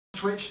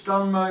Twitch,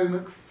 Dunmo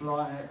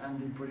McFly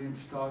and the Brilliant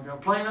Stargirl.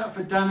 Playing that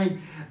for Danny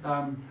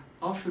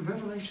after the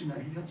revelation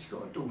that he's actually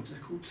got a daughter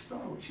called Star,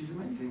 which is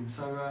amazing.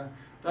 So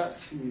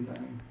that's for you,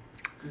 Danny.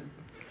 Good.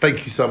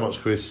 Thank you so much,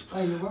 Chris.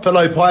 Hey,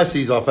 fellow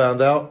Pisces, I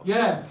found out.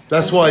 Yeah.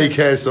 That's why he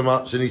cares so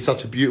much, and he's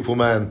such a beautiful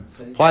man.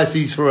 See?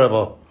 Pisces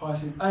forever.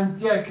 Pisces. And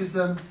yeah, because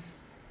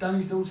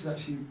Danny's daughter's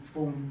actually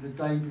born the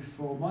day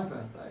before my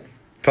birthday.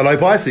 Fellow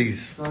Pisces.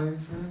 So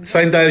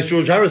same day as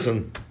George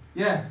Harrison.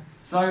 Yeah.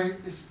 So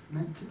it's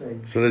meant to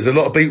be. So there's a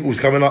lot of Beatles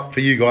coming up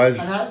for you guys.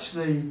 And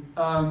actually,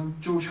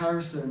 George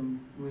Harrison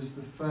was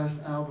the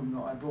first album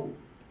that I bought.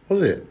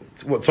 Was it?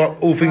 What type?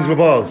 All Things Were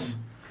Bars?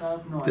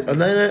 Cloud 9.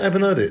 And they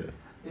haven't heard it?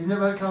 You've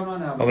never heard Cloud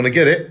 9 album? I'm going to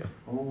get it.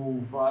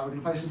 Oh, right. We're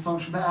going to play some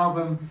songs from that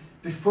album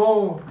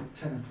before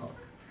 10 o'clock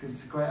because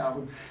it's a great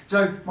album.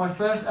 So my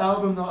first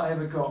album that I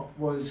ever got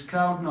was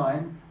Cloud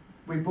 9.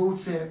 We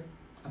bought it,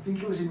 I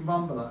think it was in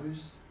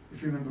Rumbelows,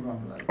 if you remember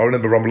Rumbelows. I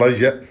remember Rumbelows,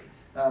 yeah.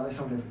 They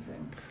sold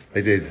everything.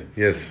 They did,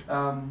 yes.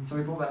 So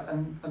we bought that.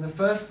 And the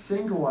first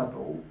single I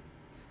bought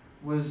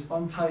was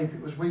on tape.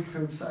 It was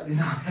Wakefield Saturday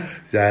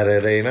Night.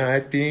 Saturday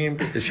Night.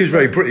 She was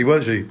very pretty,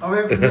 wasn't she? I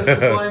went from the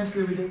sublime to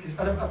the ridiculous.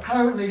 And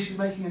apparently she's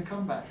making a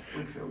comeback,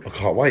 Wakefield. I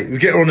can't wait. We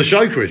get her on the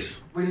show,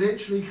 Chris. We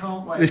literally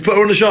can't wait. Let's put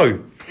her on the show.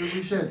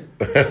 We should.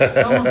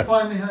 Someone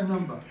find me her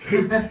number.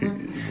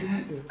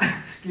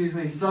 Excuse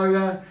me. So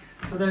there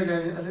we go.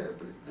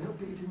 A little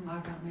bit you didn't know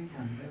about me,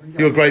 Dan. There we go.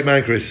 You're a great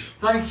man, Chris.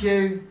 Thank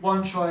you.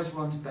 One tries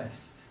one's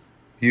best.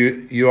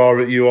 You are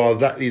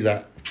exactly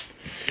that.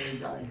 There you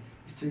go.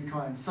 It's too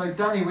kind. So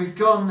Danny, we've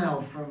gone now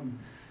from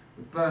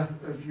the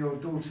birth of your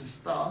daughter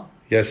Star.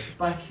 Yes.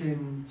 Back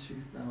in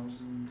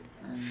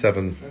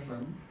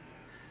 2007.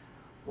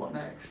 What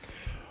next?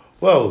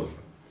 Well,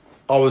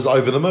 I was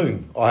over the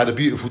moon. I had a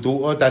beautiful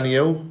daughter,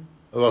 Danielle,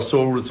 who I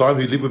saw all the time,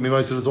 who lived with me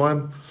most of the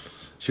time.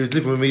 She was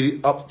living with me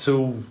up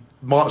till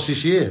March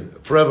this year.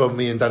 Forever,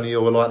 me and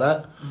Danielle were like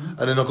that. Mm-hmm.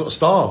 And then I got a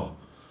Star.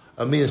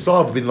 And me and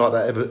Star have been like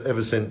that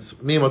ever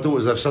since. Me and my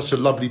daughters have such a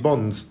lovely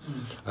bond,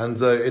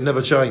 and it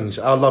never changed.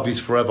 Our love is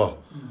forever.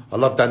 I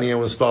love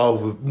Danielle and Star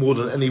with more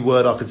than any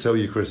word I could tell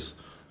you, Chris.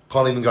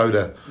 Can't even go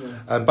there. Yeah.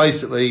 And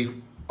basically,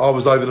 I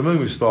was over the moon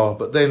with Star.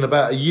 But then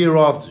about a year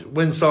after,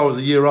 when Star was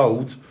a year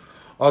old,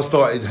 I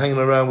started hanging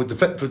around with the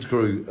Thetford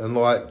crew and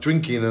like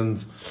drinking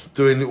and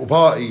doing little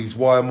parties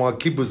while my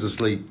kid was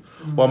asleep,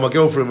 while my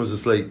girlfriend was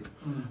asleep.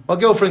 My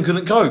girlfriend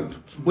couldn't cope.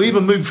 We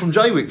even moved from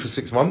Jaywick for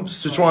 6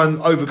 months to try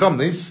and overcome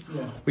this.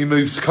 Yeah. We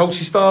moved to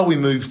Colchester, we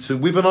moved to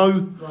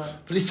Wivenhoe,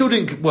 but it still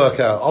didn't work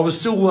out. I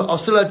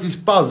still had this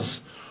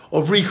buzz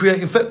of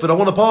recreating Thetford. I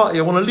want to party,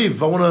 I want to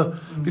live, I want to,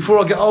 before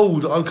I get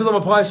old, because I'm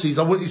a Pisces,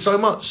 I wanted so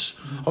much.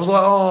 I was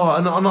like,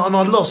 and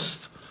I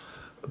lost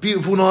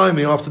beautiful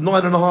Naomi after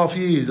 9.5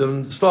 years,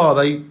 and Star,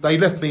 they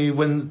left me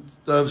when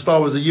Star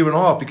was a year and a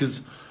half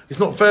because it's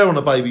not fair on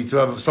a baby to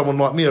have someone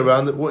like me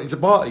around that wanted to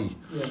party.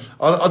 Yeah.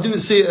 I didn't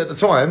see it at the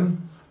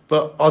time,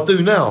 but I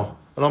do now.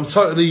 And I'm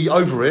totally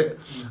over it.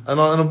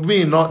 And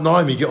me and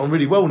Naomi get on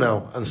really well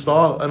now, and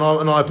Star. And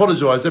I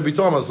apologise every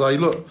time I say,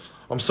 look,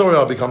 I'm sorry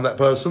I become that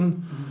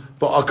person,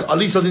 but at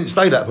least I didn't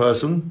stay that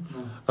person.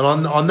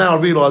 And I now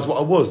realise what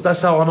I was.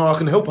 That's how I know I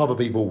can help other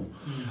people.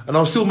 And I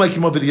was still making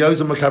my videos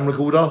on my camera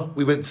recorder.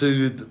 We went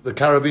to the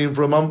Caribbean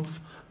for a month.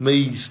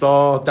 Me,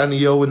 Star,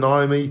 Danielle and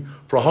Naomi.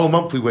 For a whole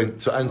month we went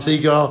to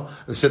Antigua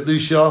and St.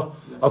 Lucia.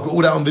 I've got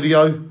all that on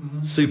video.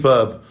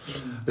 Superb.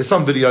 There's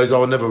some videos I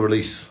will never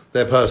release.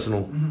 They're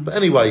personal. But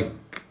anyway,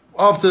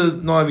 after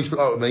Naomi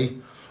split up with me,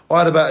 I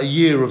had about a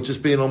year of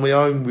just being on my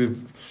own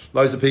with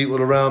loads of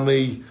people around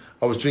me.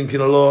 I was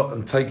drinking a lot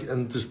and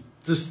just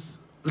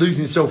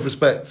losing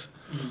self-respect.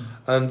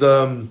 And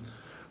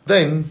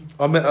then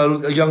I met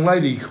a young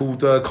lady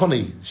called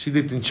Connie. She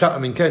lived in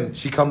Chatham in Kent.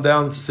 She come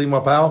down to see my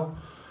pal,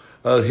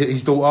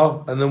 his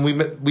daughter, and then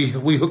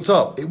we hooked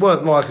up. It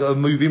weren't like a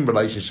move-in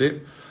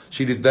relationship.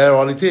 She lived there,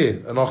 I lived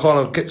here, and I kind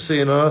of kept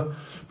seeing her.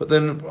 But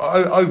then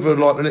over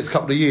like the next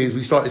couple of years,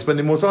 we started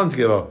spending more time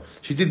together.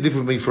 She did live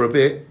with me for a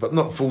bit, but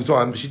not full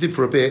time. But she did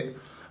for a bit. And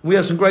we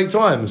had some great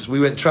times. We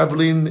went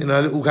travelling in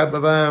our little camper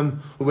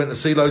van. We went to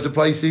see loads of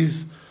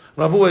places.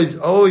 And I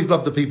always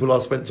loved the people I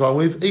spent time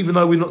with, even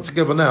though we're not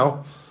together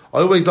now. I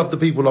always loved the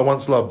people I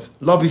once loved.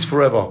 Love is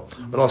forever,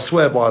 and I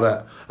swear by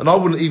that. And I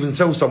wouldn't even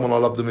tell someone I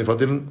loved them if I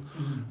didn't.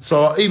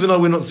 So even though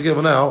we're not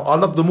together now, I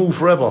love them all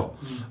forever.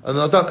 And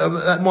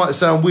that might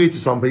sound weird to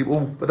some people,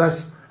 but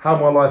that's how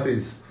my life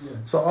is. Yeah.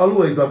 So I'll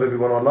always love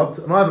everyone I loved,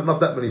 and I haven't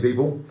loved that many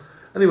people.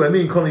 Anyway,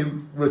 me and Connie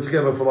were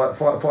together for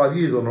like five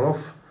years on and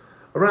off.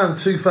 Around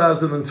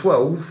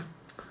 2012,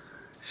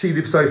 she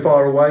lived so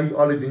far away,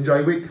 I lived in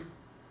Jaywick.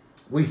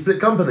 We split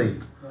company.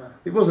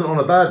 It wasn't on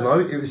a bad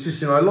note, it was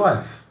just,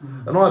 life.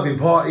 And I'd been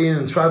partying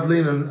and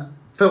travelling and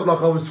felt like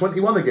I was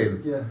 21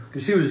 again. Yeah.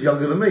 Because she was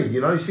younger than me,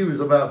 She was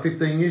about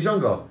 15 years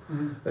younger.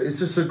 It's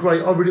just a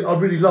great, I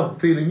really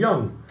love feeling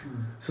young.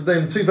 So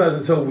then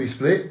 2012 we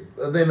split,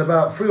 and then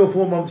about 3 or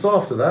 4 months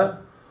after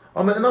that,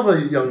 I met another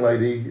young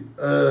lady,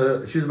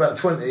 she was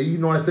about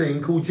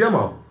 19, called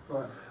Gemma.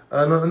 Right.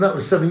 And that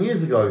was 7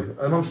 years ago,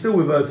 and I'm still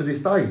with her to this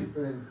day.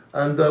 Brilliant.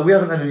 And we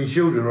haven't had any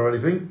children or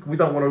anything. We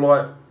don't want to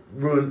like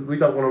ruin. We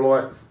don't want to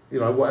like, you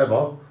know,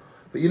 whatever.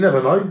 But you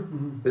never know.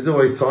 Mm-hmm. There's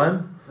always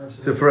time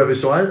Absolutely. to forever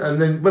shine. And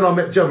then when I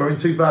met Gemma in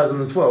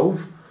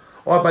 2012,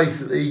 I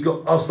basically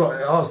I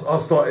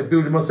started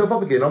building myself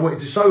up again. I wanted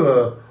to show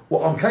her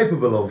what I'm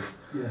capable of.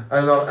 Yeah.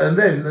 And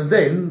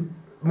then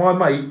my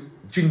mate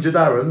Ginger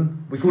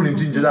Darren, we call him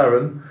Ginger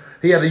Darren.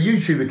 He had a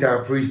YouTube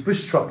account for his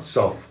bush truck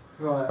stuff.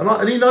 Right.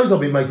 And he knows I've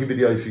been making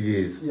videos for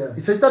years. Yeah. He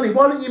said, Danny,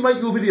 why don't you make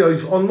your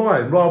videos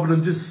online rather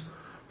than just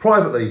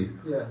privately?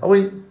 Yeah. I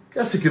went,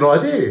 that's a good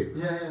idea.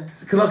 Yeah.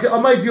 Because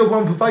I made the odd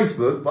one for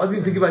Facebook, but I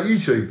didn't think about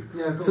YouTube.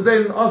 Yeah, cool. So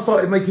then I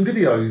started making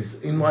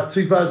videos in like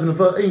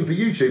 2013 for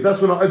YouTube.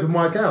 That's when I opened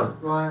my account.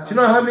 Right. Do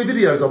you know how many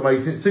videos I've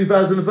made since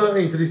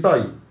 2013 to this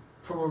day?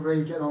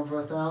 Probably getting on for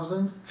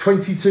 1,000.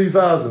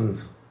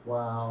 22,000.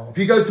 Wow. If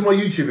you go to my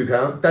YouTube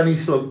account, Danny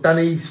Sloggett,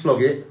 that's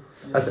Sloggett,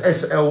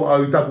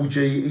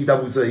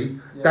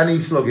 Yeah. Danny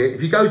Sloggett.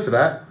 If you go to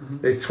that,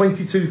 there's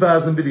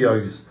 22,000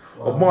 videos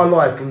of my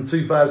life from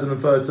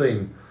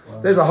 2013.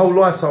 Wow. There's a whole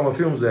lifetime of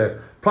films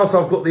there. Plus,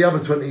 I've got the other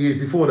 20 years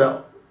before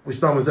that,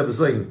 which no one's ever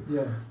seen.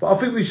 Yeah. But I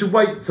think we should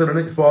wait till the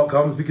next part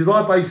comes, because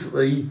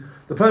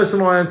the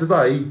person I am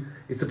today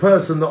is the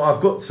person that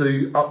I've got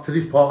to up to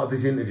this part of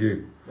this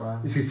interview. Wow.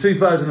 This is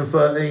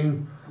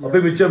 2013. Yeah. I've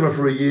been with Gemma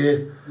for a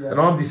year, Yeah. and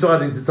I'm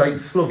deciding to take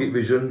Sloggett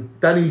Vision,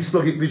 Danny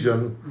Sloggett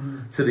Vision,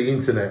 to the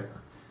internet.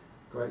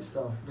 Great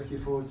stuff. Looking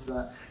forward to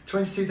that.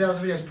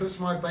 22,000 videos puts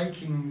my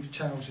baking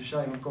channel to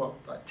shame. I've got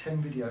like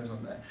 10 videos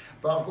on there,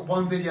 but I've got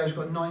one video that's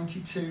got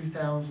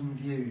 92,000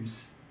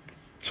 views.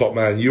 Top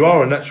man, you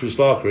are a natural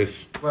star,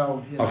 Chris.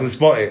 Well, you know, I can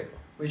spot it.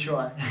 we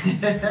try.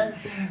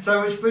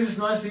 So, which brings us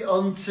nicely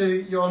on to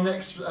your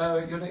next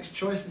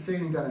choice this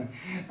evening, Danny.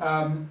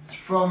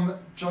 From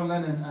John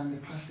Lennon and the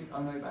Plastic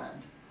Ono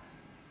Band.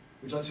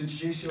 Would you like to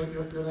introduce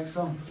your next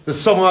song? The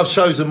song I've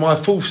chosen, my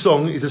fourth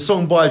song, is a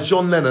song by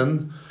John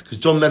Lennon, because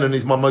John Lennon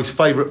is my most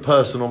favourite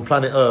person on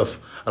planet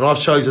Earth. And I've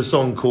chosen a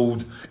song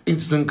called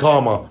Instant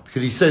Karma,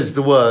 because he says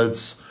the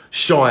words,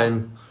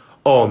 shine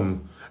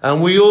on.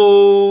 And we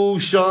all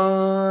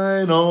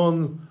shine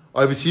on.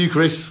 Over to you,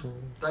 Chris.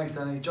 Thanks,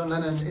 Danny. John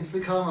Lennon,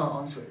 Instant Karma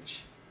on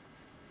Switch.